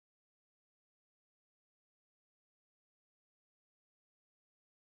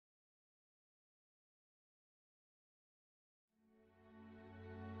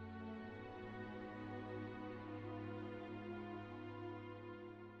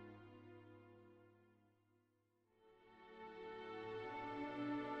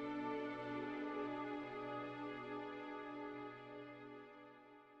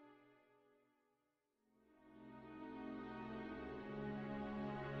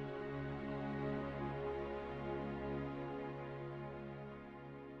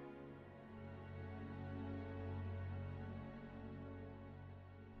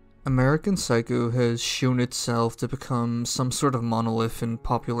American Psycho has shown itself to become some sort of monolith in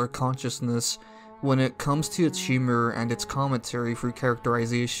popular consciousness when it comes to its humor and its commentary through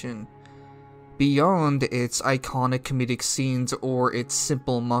characterization. Beyond its iconic comedic scenes or its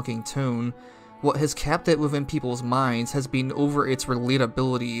simple mocking tone, what has kept it within people's minds has been over its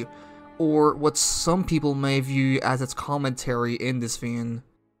relatability, or what some people may view as its commentary in this vein.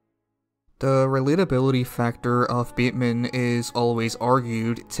 The relatability factor of Bateman is always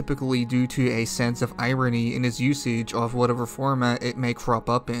argued, typically due to a sense of irony in his usage of whatever format it may crop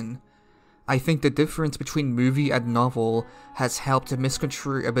up in. I think the difference between movie and novel has helped to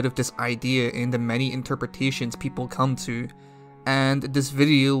misconstrue a bit of this idea in the many interpretations people come to, and this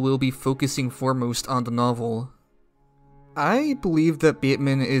video will be focusing foremost on the novel. I believe that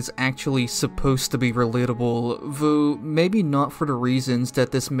Bateman is actually supposed to be relatable, though maybe not for the reasons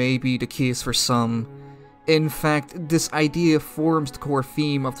that this may be the case for some. In fact, this idea forms the core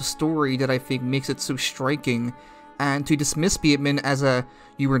theme of the story that I think makes it so striking, and to dismiss Bateman as a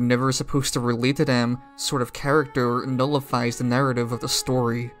 "you were never supposed to relate to them" sort of character nullifies the narrative of the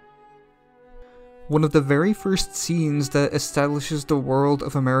story. One of the very first scenes that establishes the world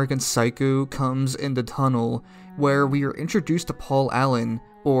of American Psycho comes in the tunnel, where we are introduced to Paul Allen,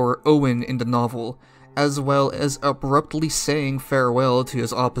 or Owen in the novel, as well as abruptly saying farewell to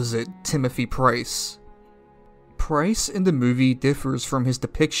his opposite, Timothy Price. Price in the movie differs from his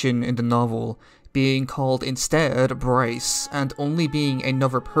depiction in the novel, being called instead Bryce, and only being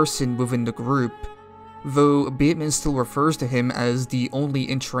another person within the group, though Bateman still refers to him as the only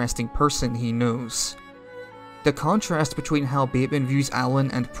interesting person he knows. The contrast between how Bateman views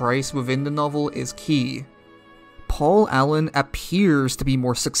Allen and Price within the novel is key. Paul Allen appears to be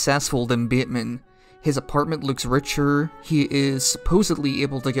more successful than Bateman. His apartment looks richer, he is supposedly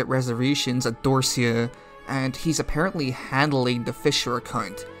able to get reservations at Dorsia, and he's apparently handling the Fisher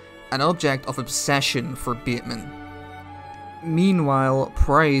account, an object of obsession for Bateman. Meanwhile,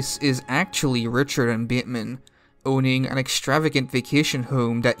 Price is actually richer than Bateman, owning an extravagant vacation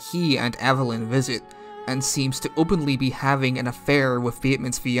home that he and Evelyn visit, and seems to openly be having an affair with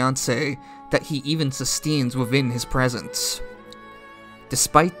Bateman's fiancée that he even sustains within his presence.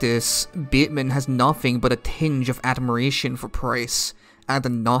 Despite this, Bateman has nothing but a tinge of admiration for Price, and a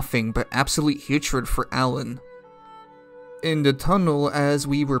nothing but absolute hatred for Allen. In the tunnel, as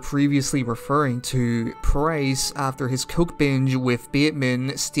we were previously referring to, Price, after his coke binge with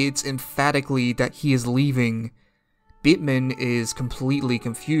Bateman, states emphatically that he is leaving. Bateman is completely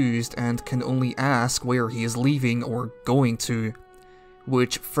confused and can only ask where he is leaving or going to,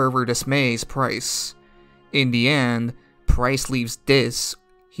 which further dismays Price. In the end, Price leaves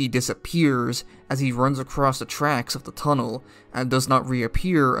he disappears as he runs across the tracks of the tunnel and does not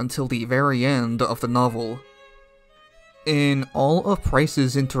reappear until the very end of the novel. In all of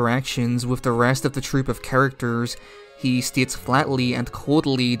Price's interactions with the rest of the troupe of characters, he states flatly and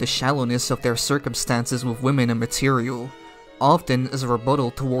coldly the shallowness of their circumstances with women and material, often as a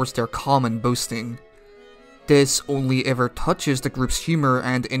rebuttal towards their common boasting. This only ever touches the group's humor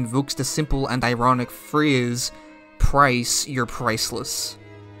and invokes the simple and ironic phrase, "Price, you're priceless."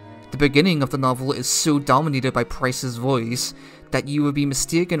 The beginning of the novel is so dominated by Price's voice that you would be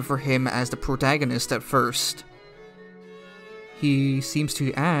mistaken for him as the protagonist at first. He seems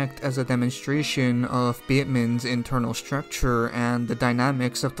to act as a demonstration of Bateman's internal structure and the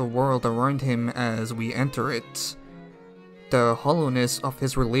dynamics of the world around him as we enter it. The hollowness of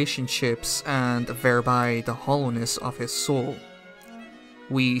his relationships and thereby the hollowness of his soul.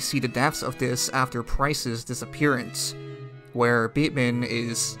 We see the depths of this after Price's disappearance, where Bateman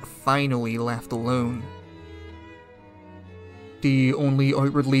is finally left alone. The only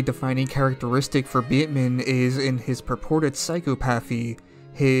outwardly defining characteristic for Bateman is in his purported psychopathy,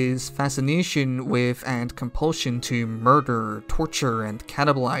 his fascination with and compulsion to murder, torture, and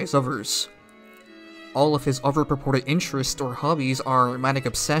cannibalize others. All of his other purported interests or hobbies are romantic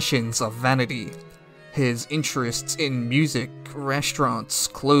obsessions of vanity. His interests in music, restaurants,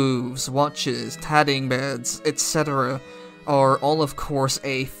 clothes, watches, tatting beds, etc. are all of course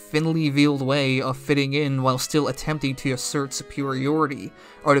a thinly veiled way of fitting in while still attempting to assert superiority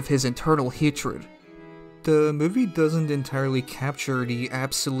out of his internal hatred. The movie doesn't entirely capture the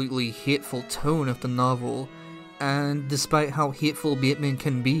absolutely hateful tone of the novel, and despite how hateful Bateman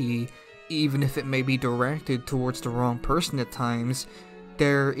can be, even if it may be directed towards the wrong person at times,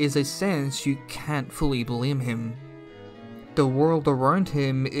 there is a sense you can't fully blame him. The world around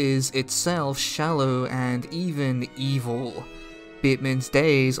him is itself shallow and even evil. Bateman's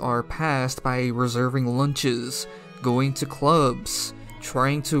days are passed by reserving lunches, going to clubs,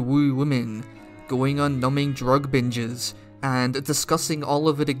 trying to woo women, going on numbing drug binges, and discussing all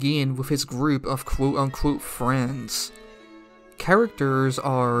of it again with his group of quote-unquote friends. Characters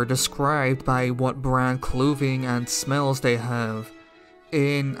are described by what brand clothing and smells they have.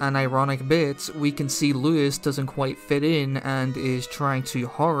 In an ironic bit, we can see Lewis doesn't quite fit in and is trying too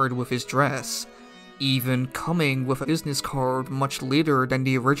hard with his dress, even coming with a business card much later than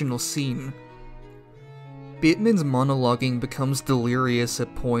the original scene. Bateman's monologuing becomes delirious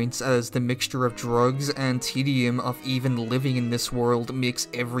at points as the mixture of drugs and tedium of even living in this world makes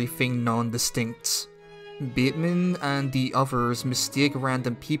everything non-distinct. Bateman and the others mistake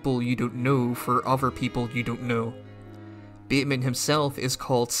random people you don't know for other people you don't know. Bateman himself is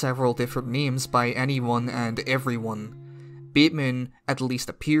called several different names by anyone and everyone. Bateman at least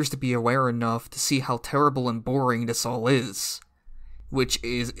appears to be aware enough to see how terrible and boring this all is, which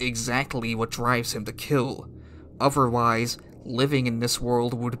is exactly what drives him to kill. Otherwise, living in this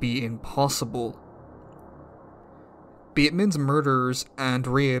world would be impossible. Bateman's murders and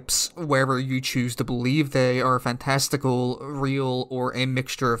rapes, whether you choose to believe they are fantastical, real, or a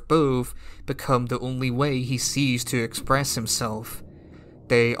mixture of both, become the only way he sees to express himself.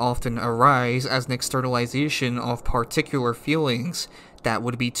 They often arise as an externalization of particular feelings that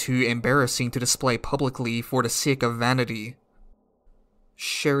would be too embarrassing to display publicly for the sake of vanity.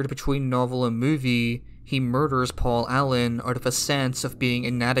 Shared between novel and movie, he murders Paul Allen out of a sense of being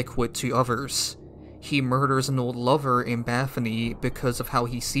inadequate to others. He murders an old lover in Bethany because of how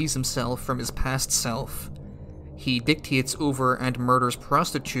he sees himself from his past self. He dictates over and murders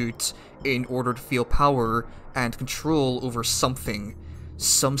prostitutes in order to feel power and control over something,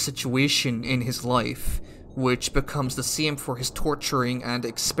 some situation in his life, which becomes the same for his torturing and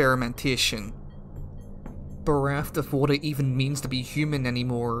experimentation. Bereft of what it even means to be human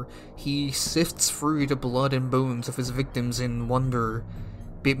anymore, he sifts through the blood and bones of his victims in wonder.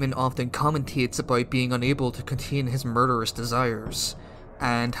 Bateman often commentates about being unable to contain his murderous desires,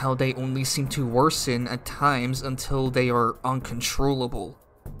 and how they only seem to worsen at times until they are uncontrollable.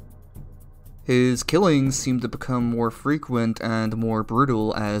 His killings seem to become more frequent and more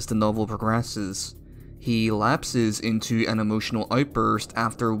brutal as the novel progresses. He lapses into an emotional outburst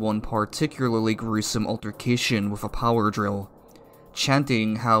after one particularly gruesome altercation with a power drill,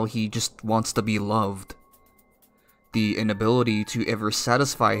 chanting how he just wants to be loved. The inability to ever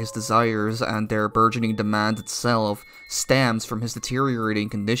satisfy his desires and their burgeoning demand itself stems from his deteriorating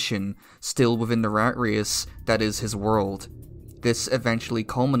condition, still within the rat race that is his world. This eventually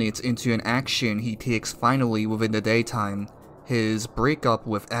culminates into an action he takes finally within the daytime, his breakup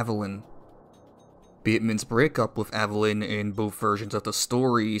with Evelyn. Bateman's breakup with Evelyn in both versions of the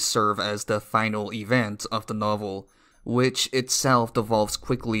story serve as the final event of the novel, which itself devolves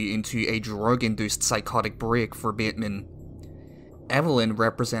quickly into a drug-induced psychotic break for Bateman. Evelyn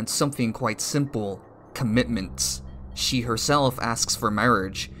represents something quite simple: commitment. She herself asks for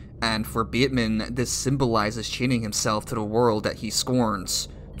marriage, and for Bateman this symbolizes chaining himself to the world that he scorns,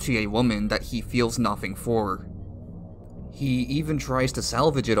 to a woman that he feels nothing for. He even tries to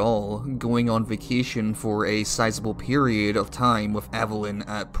salvage it all, going on vacation for a sizable period of time with Evelyn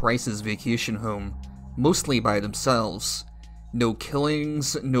at Price's vacation home, mostly by themselves. No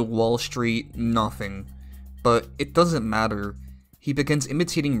killings, no Wall Street, nothing. But it doesn't matter. He begins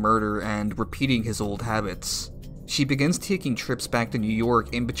imitating murder and repeating his old habits. She begins taking trips back to New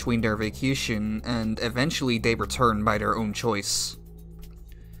York in between their vacation, and eventually they return by their own choice.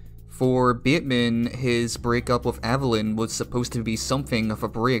 For Bateman, his breakup with Evelyn was supposed to be something of a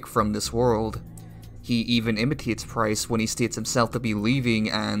break from this world. He even imitates Price when he states himself to be leaving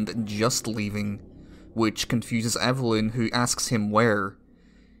and just leaving, which confuses Evelyn, who asks him where.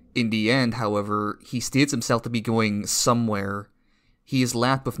 In the end, however, he states himself to be going somewhere. He is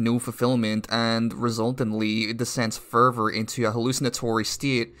left with no fulfillment and resultantly descends further into a hallucinatory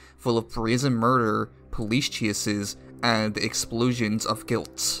state full of brazen murder, police chases, and explosions of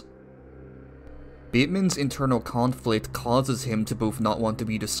guilt. Bateman's internal conflict causes him to both not want to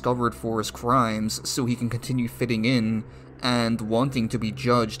be discovered for his crimes so he can continue fitting in, and wanting to be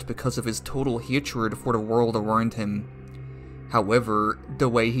judged because of his total hatred for the world around him. However, the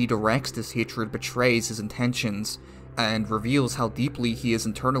way he directs this hatred betrays his intentions, and reveals how deeply he has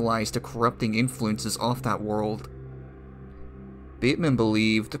internalized the corrupting influences of that world. Bateman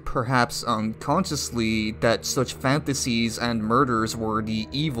believed, perhaps unconsciously, that such fantasies and murders were the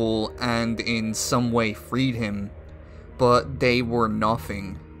evil and in some way freed him. But they were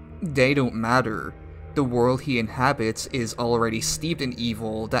nothing. They don't matter. The world he inhabits is already steeped in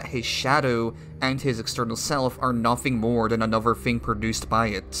evil that his shadow and his external self are nothing more than another thing produced by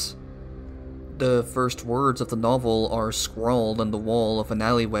it. The first words of the novel are scrawled on the wall of an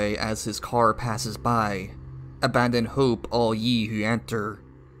alleyway as his car passes by. "Abandon hope, all ye who enter,"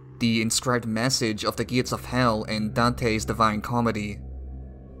 the inscribed message of the gates of hell in Dante's Divine Comedy.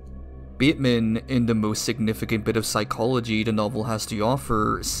 Bateman, in the most significant bit of psychology the novel has to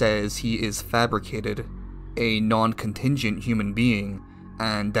offer, says he is fabricated, a non-contingent human being,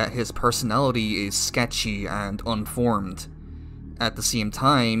 and that his personality is sketchy and unformed. At the same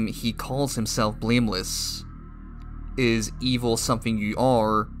time, he calls himself blameless. Is evil something you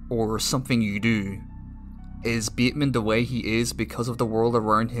are, or something you do? Is Bateman the way he is because of the world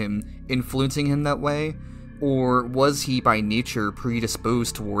around him influencing him that way, or was he by nature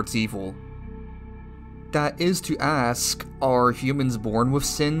predisposed towards evil? That is to ask, are humans born with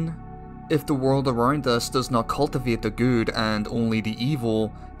sin? If the world around us does not cultivate the good and only the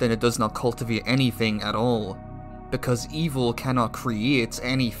evil, then it does not cultivate anything at all. Because evil cannot create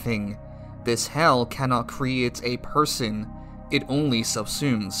anything. This hell cannot create a person, it only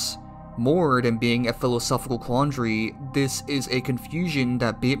subsumes. More than being a philosophical quandary, this is a confusion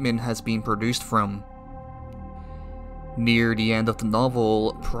that Bateman has been produced from. Near the end of the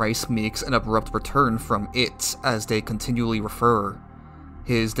novel, Price makes an abrupt return from it, as they continually refer.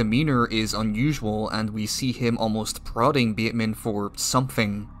 His demeanor is unusual, and we see him almost prodding Bateman for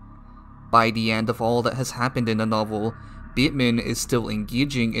something. By the end of all that has happened in the novel, Bateman is still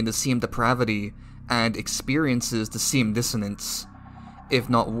engaging in the same depravity, and experiences the same dissonance, if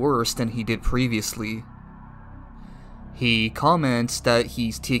not worse than he did previously. He comments that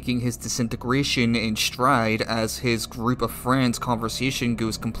he's taking his disintegration in stride as his group of friends' conversation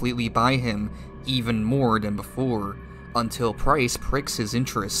goes completely by him even more than before, until Price pricks his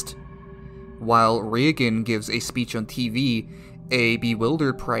interest. While Reagan gives a speech on TV, a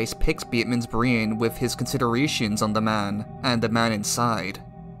bewildered Price picks Bateman's brain with his considerations on the man, and the man inside.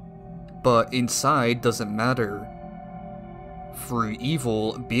 But inside doesn't matter. Through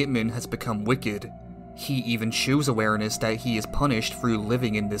evil, Bateman has become wicked. He even shows awareness that he is punished through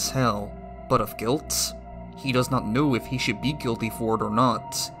living in this hell. But of guilt? He does not know if he should be guilty for it or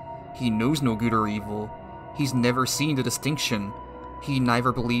not. He knows no good or evil. He's never seen the distinction. He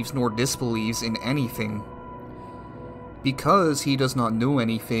neither believes nor disbelieves in anything. Because he does not know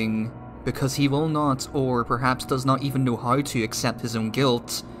anything, because he will not, or perhaps does not even know how to accept his own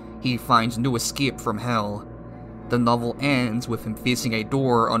guilt, he finds no escape from hell. The novel ends with him facing a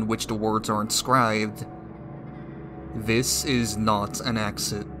door on which the words are inscribed, "This is not an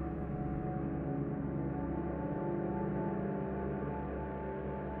exit."